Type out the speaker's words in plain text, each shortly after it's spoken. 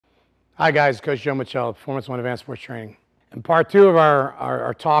Hi guys, Coach Joe Micela, Performance One Advanced Sports Training. In part two of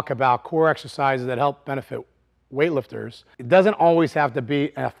our talk about core exercises that help benefit weightlifters, it doesn't always have to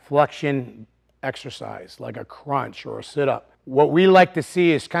be a flexion exercise like a crunch or a sit-up. What we like to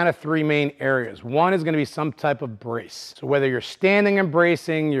see is kind of three main areas. One is going to be some type of brace. So whether you're standing and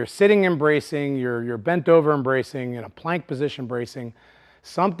bracing, you're sitting and bracing, you're bent over and bracing, in a plank position bracing,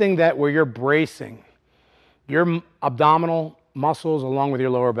 something that where you're bracing your abdominal muscles along with your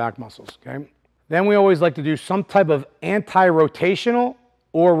lower back muscles, okay? Then we always like to do some type of anti-rotational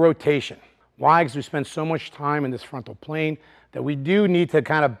or rotation. Why? Because we spend so much time in this frontal plane that we do need to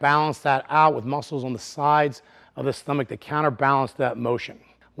kind of balance that out with muscles on the sides of the stomach to counterbalance that motion.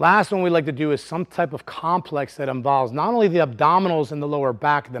 Last one we like to do is some type of complex that involves not only the abdominals and the lower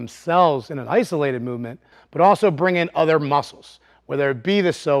back themselves in an isolated movement, but also bring in other muscles, whether it be the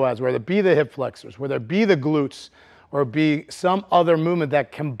psoas, whether it be the hip flexors, whether it be the glutes, or be some other movement that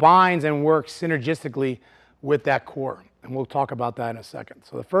combines and works synergistically with that core. And we'll talk about that in a second.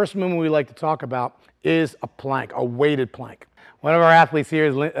 So the first movement we like to talk about is a plank, a weighted plank. One of our athletes here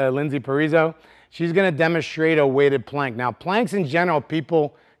is Lindsay Parizo. She's gonna demonstrate a weighted plank. Now, planks in general,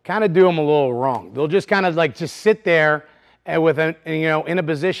 people kind of do them a little wrong. They'll just kind of like just sit there and in a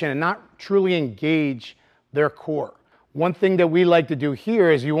position and not truly engage their core. One thing that we like to do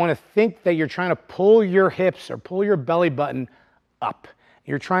here is you want to think that you're trying to pull your hips or pull your belly button up.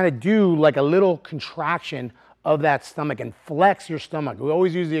 You're trying to do like a little contraction of that stomach and flex your stomach. We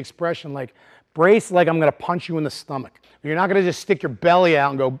always use the expression like brace like I'm going to punch you in the stomach. You're not going to just stick your belly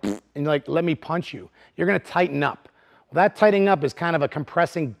out and go and like let me punch you. You're going to tighten up. Well, that tightening up is kind of a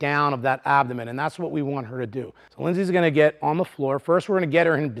compressing down of that abdomen, and that's what we want her to do. So Lindsay's going to get on the floor. First, we're going to get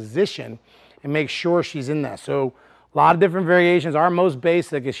her in position and make sure she's in that. So a lot of different variations. Our most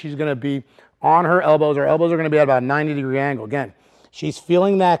basic is she's going to be on her elbows. Her elbows are going to be at about a 90-degree angle. Again, she's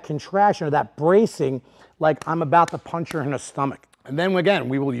feeling that contraction or that bracing like I'm about to punch her in the stomach. And then again,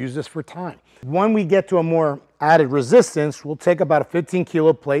 we will use this for time. When we get to a more added resistance, we'll take about a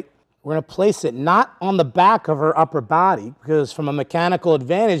 15-kilo plate. We're going to place it not on the back of her upper body because from a mechanical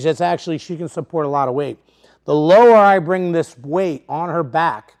advantage, that's actually, she can support a lot of weight. The lower I bring this weight on her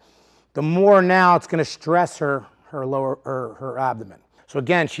back, the more now it's going to stress her abdomen. So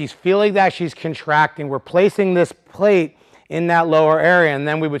again, she's feeling that she's contracting. We're placing this plate in that lower area, and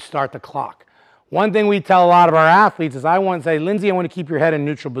then we would start the clock. One thing we tell a lot of our athletes is I want to say, Lindsay, I want to keep your head in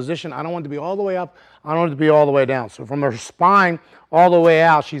neutral position. I don't want it to be all the way up. I don't want it to be all the way down. So from her spine all the way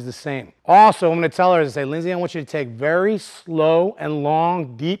out, she's the same. Also, I'm going to tell her to say, Lindsay, I want you to take very slow and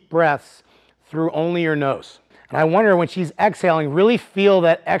long, deep breaths through only your nose. And I want her when she's exhaling, really feel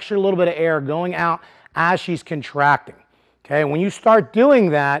that extra little bit of air going out as she's contracting, okay? When you start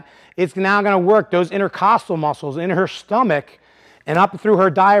doing that, it's now gonna work those intercostal muscles in her stomach and up through her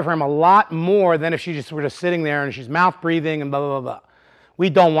diaphragm a lot more than if she just were just sitting there and she's mouth breathing and blah, blah, blah, blah. We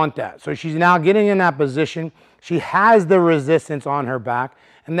don't want that. So she's now getting in that position. She has the resistance on her back,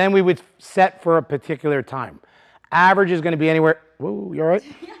 and then we would set for a particular time. Average is gonna be anywhere, whoa, you all right?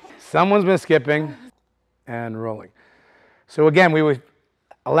 Someone's been skipping and rolling. So again, we would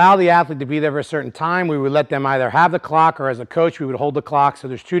allow the athlete to be there for a certain time. We would let them either have the clock, or as a coach, we would hold the clock. So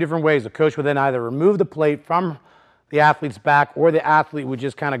there's two different ways. The coach would then either remove the plate from the athlete's back, or the athlete would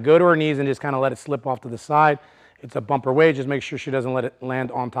just kind of go to her knees and just kind of let it slip off to the side. It's a bumper weight. Just make sure she doesn't let it land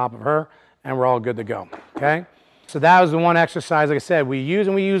on top of her, and we're all good to go, okay? So that was the one exercise, like I said, we use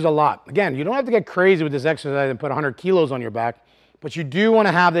a lot. Again, you don't have to get crazy with this exercise and put 100 kilos on your back, but you do want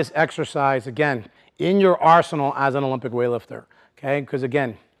to have this exercise, again, in your arsenal as an Olympic weightlifter, okay? Because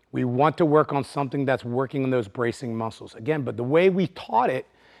again, we want to work on something that's working on those bracing muscles. Again, but the way we taught it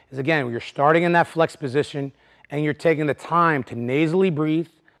is, again, you're starting in that flex position and you're taking the time to nasally breathe,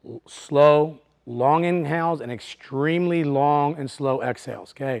 slow, long inhales and extremely long and slow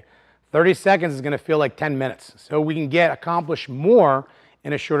exhales, okay? 30 seconds is gonna feel like 10 minutes. So we can accomplish more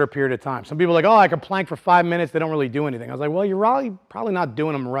in a shorter period of time. Some people are like, oh, I can plank for 5 minutes, they don't really do anything. I was like, well, you're probably not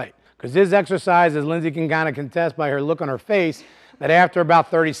doing them right. Because this exercise, as Lindsay can kind of contest by her look on her face, that after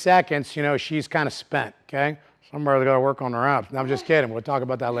about 30 seconds, she's kind of spent, okay? Somebody's got to work on their abs. No, I'm just kidding. We'll talk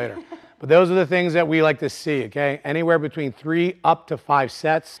about that later. But those are the things that we like to see, okay? Anywhere between 3 up to 5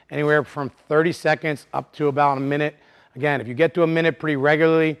 sets, anywhere from 30 seconds up to about a minute. Again, if you get to a minute pretty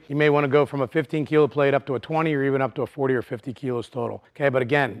regularly, you may want to go from a 15-kilo plate up to a 20 or even up to a 40 or 50 kilos total, okay? But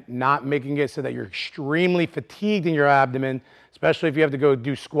again, not making it so that you're extremely fatigued in your abdomen, especially if you have to go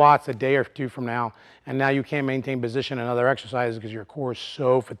do squats a day or two from now, and now you can't maintain position in other exercises because your core is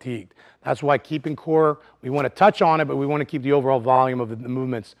so fatigued. That's why keeping core, we want to touch on it, but we want to keep the overall volume of the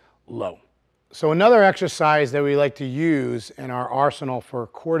movements low. So another exercise that we like to use in our arsenal for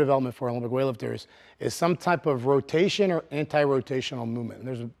core development for Olympic weightlifters is some type of rotation or anti-rotational movement. And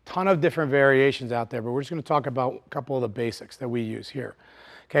there's a ton of different variations out there, but we're just going to talk about a couple of the basics that we use here.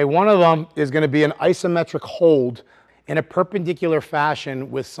 Okay, one of them is going to be an isometric hold in a perpendicular fashion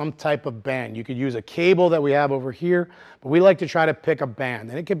with some type of band. You could use a cable that we have over here, but we like to try to pick a band.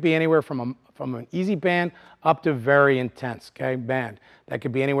 And it could be anywhere from an easy band up to very intense, okay, band. That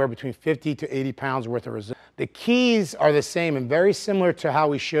could be anywhere between 50 to 80 pounds worth of resistance. The keys are the same and very similar to how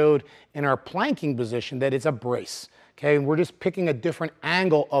we showed in our planking position, that it's a brace, okay? And we're just picking a different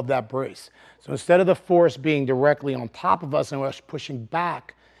angle of that brace. So instead of the force being directly on top of us and us pushing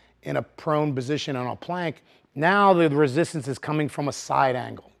back in a prone position on a plank, now the resistance is coming from a side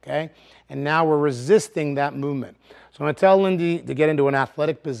angle, okay? And now we're resisting that movement. So I'm gonna tell Lindy to get into an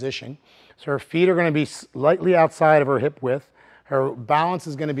athletic position. So her feet are gonna be slightly outside of her hip width. Her balance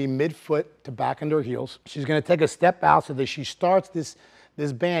is gonna be mid-foot to back into her heels. She's gonna take a step out so that she starts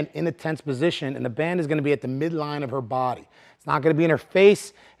this band in a tense position, and the band is gonna be at the midline of her body. It's not gonna be in her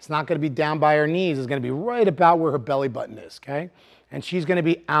face. It's not gonna be down by her knees. It's gonna be right about where her belly button is, okay? And she's gonna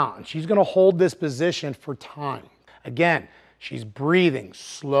be out, and she's gonna hold this position for time. Again, she's breathing,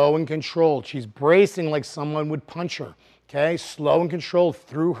 slow and controlled. She's bracing like someone would punch her, okay? Slow and controlled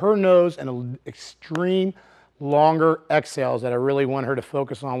through her nose and an extreme longer exhales that I really want her to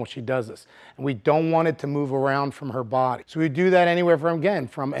focus on when she does this. And we don't want it to move around from her body. So we do that anywhere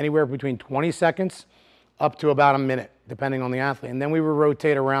from anywhere between 20 seconds up to about a minute, depending on the athlete. And then we would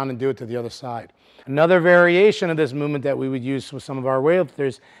rotate around and do it to the other side. Another variation of this movement that we would use with some of our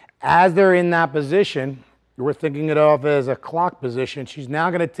weightlifters, as they're in that position, we're thinking it of as a clock position. She's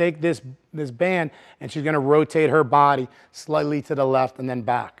now gonna take this band and she's gonna rotate her body slightly to the left and then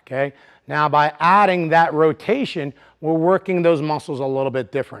back, okay? Now by adding that rotation, we're working those muscles a little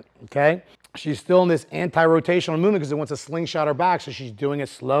bit different, okay? She's still in this anti-rotational movement because it wants to slingshot her back, so she's doing it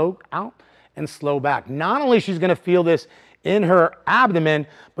slow out and slow back. Not only she's gonna feel this in her abdomen,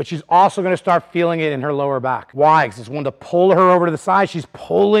 but she's also going to start feeling it in her lower back. Why? Because it's one to pull her over to the side. She's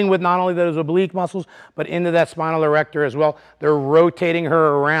pulling with not only those oblique muscles, but into that spinal erector as well. They're rotating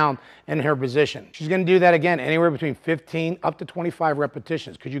her around in her position. She's going to do that again, anywhere between 15 up to 25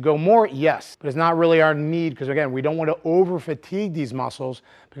 repetitions. Could you go more? Yes, but it's not really our need because again, we don't want to over fatigue these muscles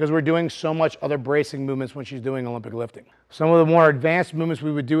because we're doing so much other bracing movements when she's doing Olympic lifting. Some of the more advanced movements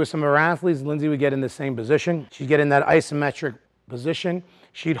we would do with some of our athletes, Lindsay would get in the same position. She'd get in that isometric position.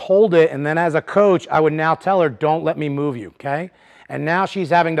 She'd hold it, and then as a coach, I would now tell her, don't let me move you, okay? And now she's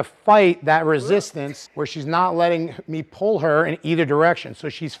having to fight that resistance where she's not letting me pull her in either direction. So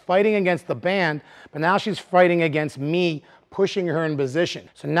she's fighting against the band, but now she's fighting against me pushing her in position.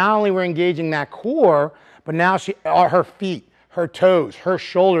 So not only we're engaging that core, but now her feet, her toes, her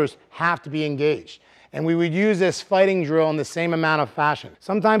shoulders have to be engaged. And we would use this fighting drill in the same amount of fashion.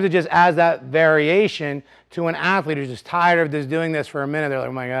 Sometimes it just adds that variation to an athlete who's just tired of just doing this for a minute. They're like,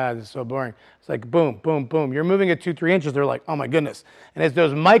 oh my God, this is so boring. It's like boom, boom, boom. You're moving at 2-3 inches. They're like, oh my goodness. And it's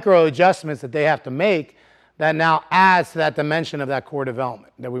those micro adjustments that they have to make that now adds to that dimension of that core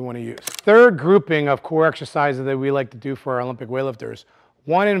development that we want to use. Third grouping of core exercises that we like to do for our Olympic weightlifters.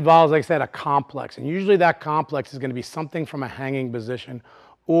 One involves, like I said, a complex. And usually that complex is going to be something from a hanging position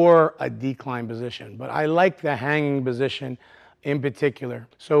or a decline position. But I like the hanging position in particular.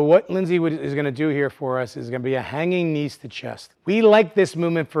 So what Lindsay is going to do here for us is going to be a hanging knees to chest. We like this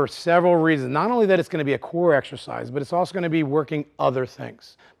movement for several reasons. Not only that it's going to be a core exercise, but it's also going to be working other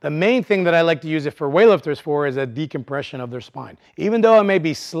things. The main thing that I like to use it for weightlifters for is a decompression of their spine. Even though it may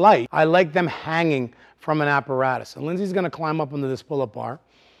be slight, I like them hanging from an apparatus. And Lindsay's going to climb up into this pull-up bar.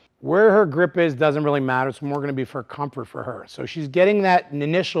 Where her grip is doesn't really matter. It's more going to be for comfort for her. So she's getting that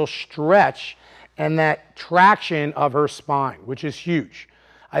initial stretch and that traction of her spine, which is huge.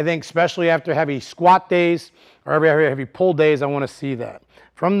 I think especially after heavy squat days or heavy pull days, I want to see that.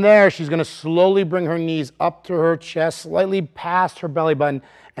 From there, she's going to slowly bring her knees up to her chest, slightly past her belly button,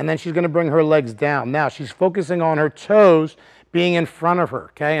 and then she's going to bring her legs down. Now, she's focusing on her toes being in front of her,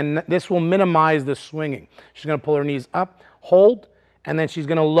 okay? And this will minimize the swinging. She's going to pull her knees up, hold, and then she's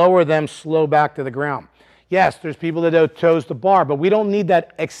going to lower them slow back to the ground. Yes, there's people that do toes to bar, but we don't need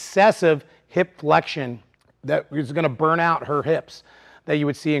that excessive hip flexion that is going to burn out her hips that you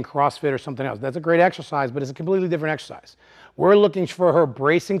would see in CrossFit or something else. That's a great exercise, but it's a completely different exercise. We're looking for her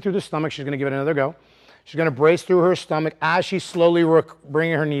bracing through the stomach. She's going to give it another go. She's going to brace through her stomach as she's slowly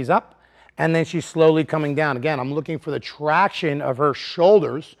bringing her knees up, and then she's slowly coming down. Again, I'm looking for the traction of her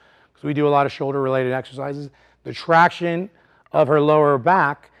shoulders, because we do a lot of shoulder-related exercises, the traction of her lower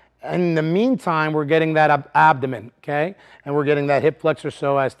back, In the meantime, we're getting that abdomen, okay? And we're getting that hip flexor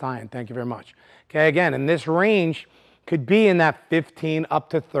psoas tie-in. Thank you very much. Okay, again, in this range could be in that 15 up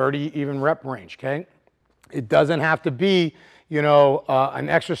to 30 even rep range, okay? It doesn't have to be, you know, an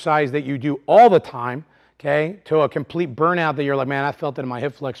exercise that you do all the time, okay, to a complete burnout that you're like, man, I felt it in my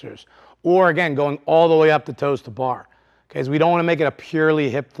hip flexors. Or again, going all the way up to toes to bar, okay? Because we don't want to make it a purely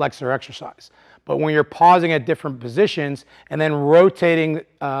hip flexor exercise. But when you're pausing at different positions and then rotating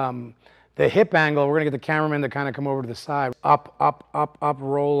the hip angle, we're going to get the cameraman to kind of come over to the side. Up, up, up, up,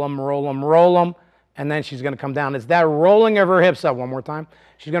 roll them, roll them, roll them. And then she's going to come down. It's that rolling of her hips up. One more time.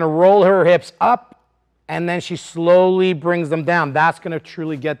 She's going to roll her hips up, and then she slowly brings them down. That's going to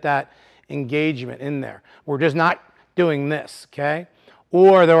truly get that engagement in there. We're just not doing this, okay?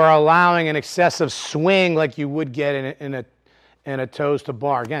 Or they're allowing an excessive swing like you would get in a toes to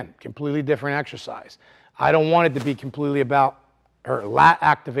bar. Again, completely different exercise. I don't want it to be completely about her lat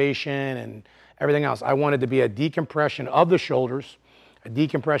activation and everything else. I want it to be a decompression of the shoulders, a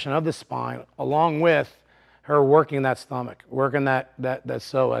decompression of the spine, along with her working that stomach, working that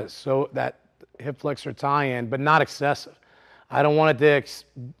hip flexor tie-in, but not excessive. I don't want it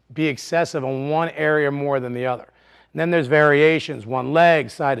to be excessive on one area more than the other. And then there's variations, one leg,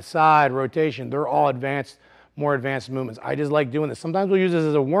 side to side, rotation. They're all advanced, more advanced movements. I just like doing this. Sometimes we'll use this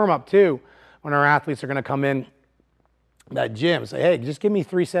as a warm-up too when our athletes are going to come in that gym. Say, hey, just give me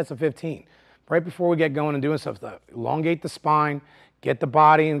 3 sets of 15. Right before we get going and doing stuff, elongate the spine, get the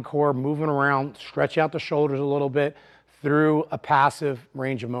body and core moving around, stretch out the shoulders a little bit through a passive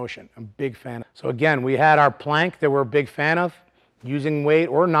range of motion. I'm a big fan. So again, we had our plank that we're a big fan of, using weight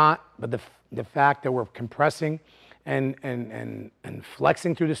or not, but the fact that we're compressing and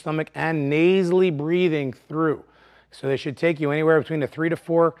flexing through the stomach and nasally breathing through. So they should take you anywhere between a 3 to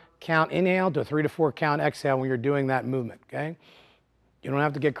 4 count inhale to a 3 to 4 count exhale when you're doing that movement, okay? You don't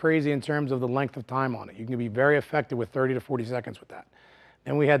have to get crazy in terms of the length of time on it. You can be very effective with 30 to 40 seconds with that.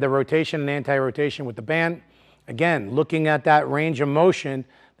 Then we had the rotation and anti-rotation with the band. Again, looking at that range of motion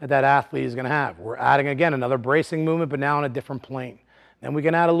that athlete is going to have. We're adding, again, another bracing movement, but now on a different plane. Then we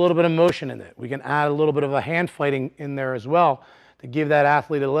can add a little bit of motion in it. We can add a little bit of a hand fighting in there as well to give that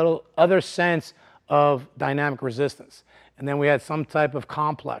athlete a little other sense of dynamic resistance. And then we had some type of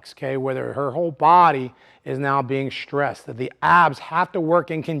complex, okay, where her whole body is now being stressed, that the abs have to work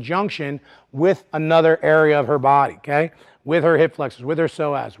in conjunction with another area of her body, okay, with her hip flexors, with her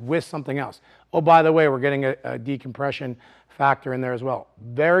psoas, with something else. Oh, by the way, we're getting a decompression factor in there as well.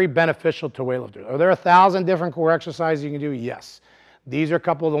 Very beneficial to weightlifters. Are there 1,000 different core exercises you can do? Yes. These are a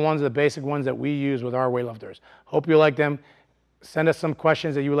couple of the ones, the basic ones that we use with our weightlifters. Hope you like them. Send us some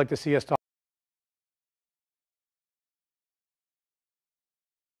questions that you would like to see us talk